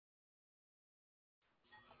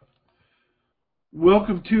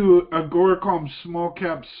Welcome to AGORACOM Small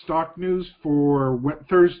Cap Stock News for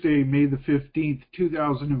Thursday, May the 15th,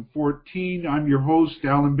 2014. I'm your host,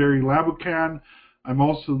 Alan Barry Labucan. I'm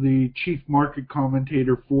also the Chief Market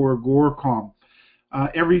Commentator for AGORACOM.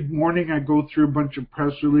 Every morning I go through a bunch of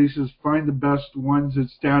press releases, find the best ones that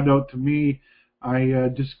stand out to me. I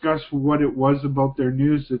discuss what it was about their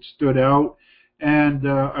news that stood out, and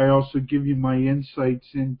I also give you my insights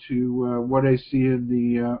into what I see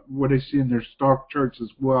in their stock charts as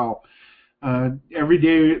well. Every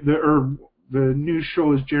day, the news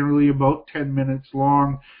show is generally about 10 minutes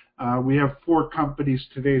long. We have 4 companies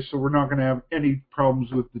today, so we're not going to have any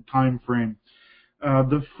problems with the time frame.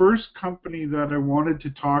 The first company that I wanted to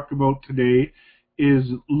talk about today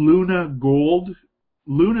is Luna Gold.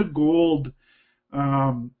 Luna Gold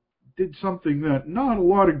did something that not a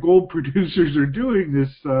lot of gold producers are doing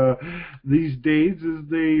these days, is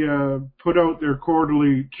they put out their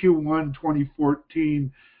quarterly Q1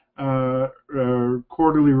 2014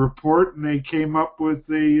 quarterly report, and they came up with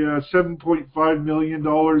a $7.5 million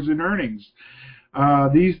in earnings.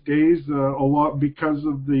 These days, a lot because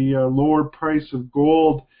of the lower price of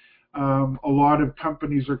gold, a lot of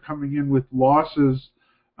companies are coming in with losses,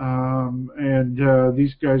 and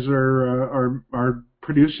these guys are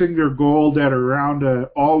producing their gold at around an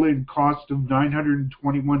all-in cost of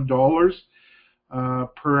 $921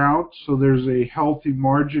 per ounce. So there's a healthy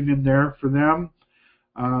margin in there for them,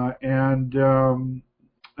 and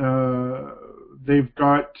they've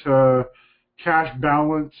got cash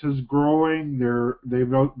balance is growing.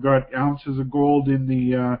 They've got ounces of gold in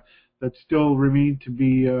the that still remain to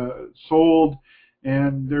be sold,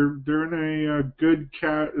 and they're in a good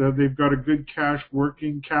they've got a good cash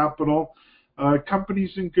working capital.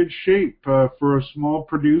 Company's in good shape for a small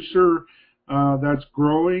producer that's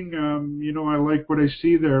growing. I like what I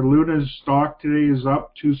see there. Luna's stock today is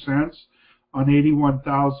up 2 cents on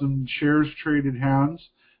 81,000 shares traded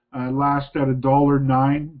hands. Last at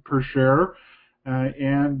 $1.09 per share.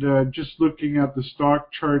 And just looking at the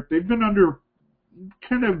stock chart, they've been under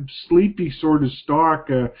kind of sleepy sort of stock,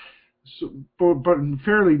 but in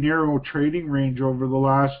fairly narrow trading range over the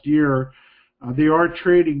last year. They are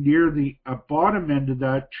trading near the bottom end of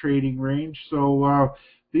that trading range, so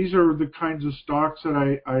these are the kinds of stocks that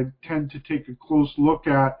I tend to take a close look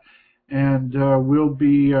at, and we'll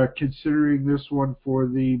be considering this one for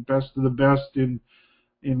the best of the best in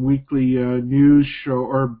weekly news show,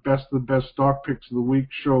 or best of the best stock picks of the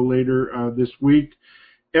week show later this week.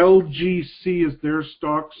 LGC is their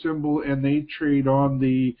stock symbol, and they trade on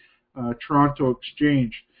the Toronto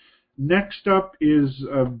Exchange. Next up is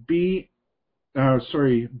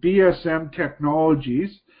BSM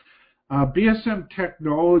Technologies. BSM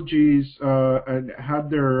Technologies had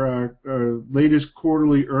their latest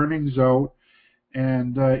quarterly earnings out,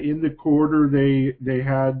 and in the quarter they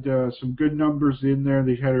had some good numbers in there.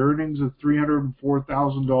 They had earnings of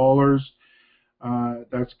 $304,000.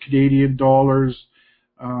 That's Canadian dollars.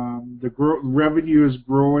 The revenue is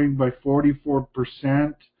growing by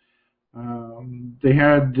 44%. They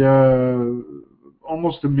had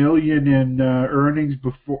almost $1 million in earnings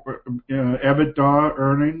before EBITDA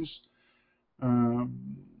earnings,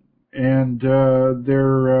 and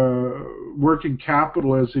their working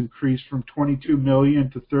capital has increased from $22 million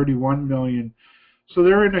to $31 million. So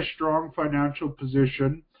they're in a strong financial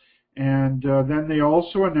position. And then they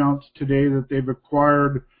also announced today that they've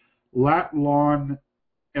acquired Latlon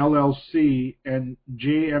LLC and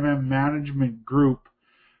JMM Management Group.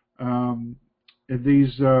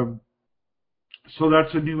 So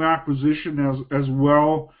that's a new acquisition as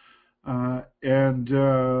well, and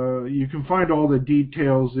you can find all the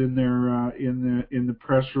details in there in the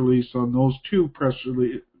press release on those two press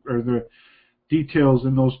releases, or the details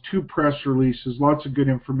in those 2 press releases. Lots of good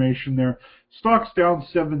information there. Stock's down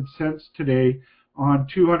 7 cents today on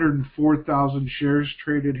 204,000 shares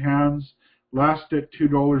traded hands. Last at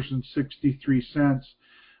 $2.63.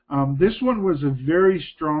 This one was a very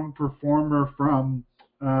strong performer from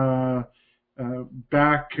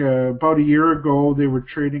back about a year ago. They were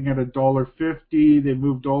trading at $1.50. They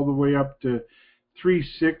moved all the way up to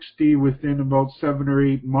 $3.60 within about 7 or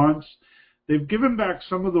 8 months. They've given back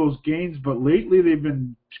some of those gains, but lately they've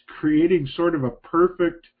been creating sort of a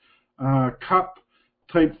perfect cup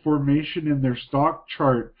type formation in their stock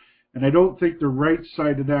chart. And I don't think the right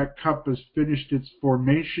side of that cup has finished its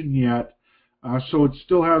formation yet. So it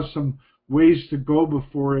still has some ways to go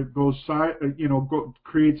before it goes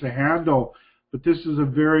creates a handle. But this is a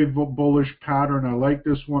very bullish pattern. I like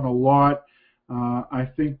this one a lot. I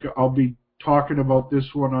think I'll be talking about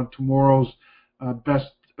this one on tomorrow's the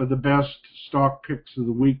best stock picks of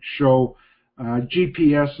the week show.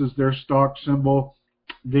 GPS is their stock symbol.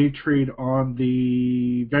 They trade on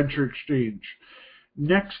the Venture Exchange.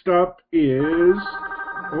 Next up is,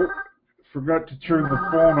 forgot to turn the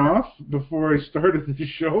phone off before I started the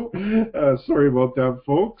show. Sorry about that,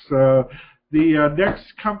 folks. The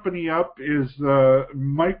next company up is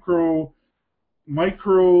Microbix.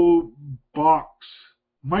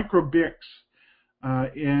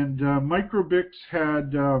 And Microbix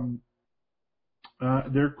had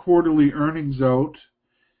their quarterly earnings out,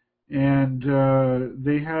 and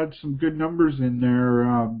they had some good numbers in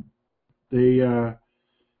there.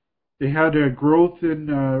 They had a growth in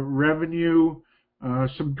revenue,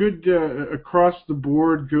 some good across the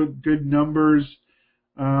board, good numbers.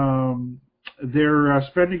 They're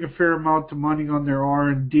spending a fair amount of money on their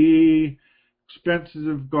R&D. Expenses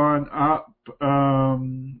have gone up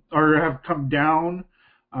or have come down,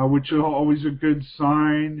 which is always a good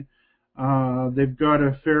sign. They've got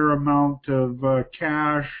a fair amount of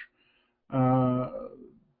cash.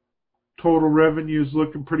 Total revenue is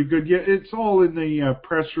looking pretty good. Yeah, it's all in the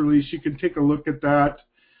press release. You can take a look at that.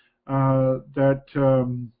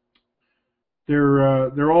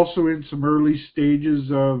 They're also in some early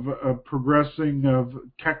stages of progressing of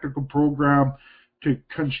technical program to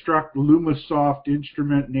construct LumaSoft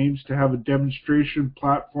instrument and aims to have a demonstration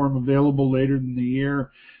platform available later in the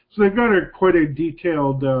year. So they've got quite a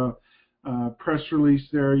detailed press release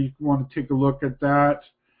there. You want to take a look at that.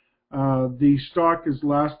 The stock is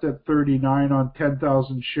last at 39 on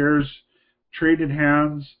 10,000 shares traded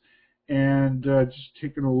hands, and just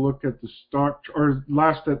taking a look at the stock, or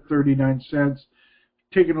last at 39 cents.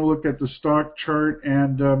 Taking a look at the stock chart,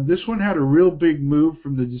 and this one had a real big move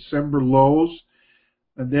from the December lows,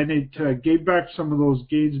 and then it gave back some of those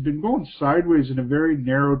gains. Been going sideways in a very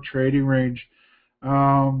narrow trading range.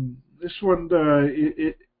 This one,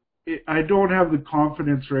 I don't have the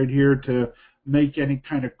confidence right here to make any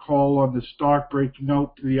kind of call on the stock breaking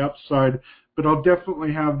out to the upside, but I'll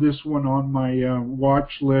definitely have this one on my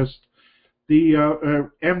watch list. The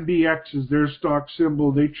MBX is their stock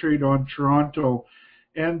symbol. They trade on Toronto.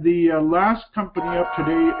 And the last company up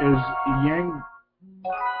today is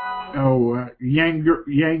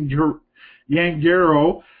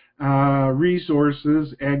Yangarra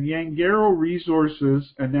Resources. And Yangarra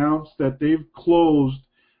Resources announced that they've closed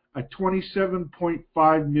a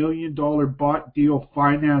 $27.5 million bought deal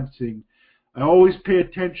financing. I always pay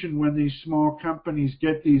attention when these small companies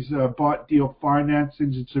get these bought deal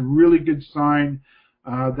financings. It's a really good sign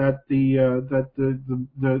that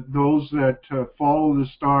those that follow the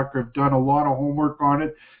stock have done a lot of homework on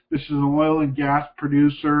it. This is an oil and gas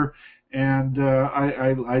producer, and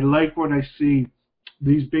I like when I see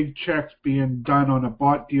these big checks being done on a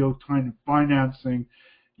bought deal kind of financing.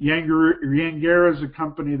 Yangarra is a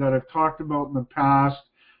company that I've talked about in the past,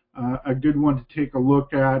 a good one to take a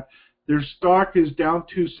look at. Their stock is down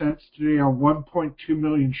 2 cents today on 1.2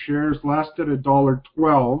 million shares, last at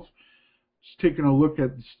 $1.12. Just taking a look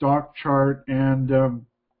at the stock chart, and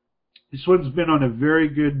this one's been on a very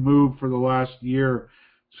good move for the last year.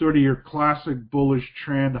 Sort of your classic bullish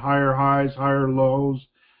trend, higher highs, higher lows.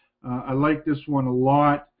 I like this one a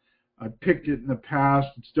lot. I picked it in the past.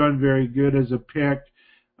 It's done very good as a pick.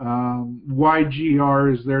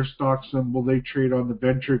 YGR is their stock symbol. They trade on the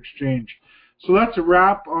Venture Exchange. So that's a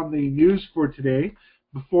wrap on the news for today.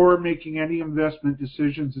 Before making any investment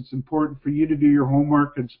decisions, it's important for you to do your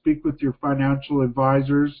homework and speak with your financial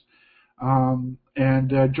advisors. And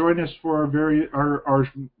join us for our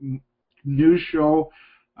news show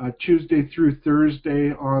Tuesday through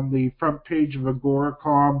Thursday on the front page of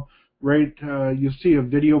AGORACOM. Right, you'll see a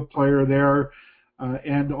video player there.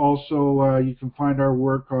 And also, you can find our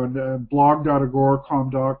work on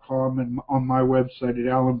blog.agoracom.com and on my website at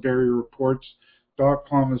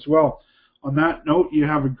allenberryreports.com as well. On that note, you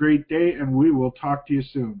have a great day, and we will talk to you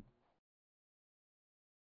soon.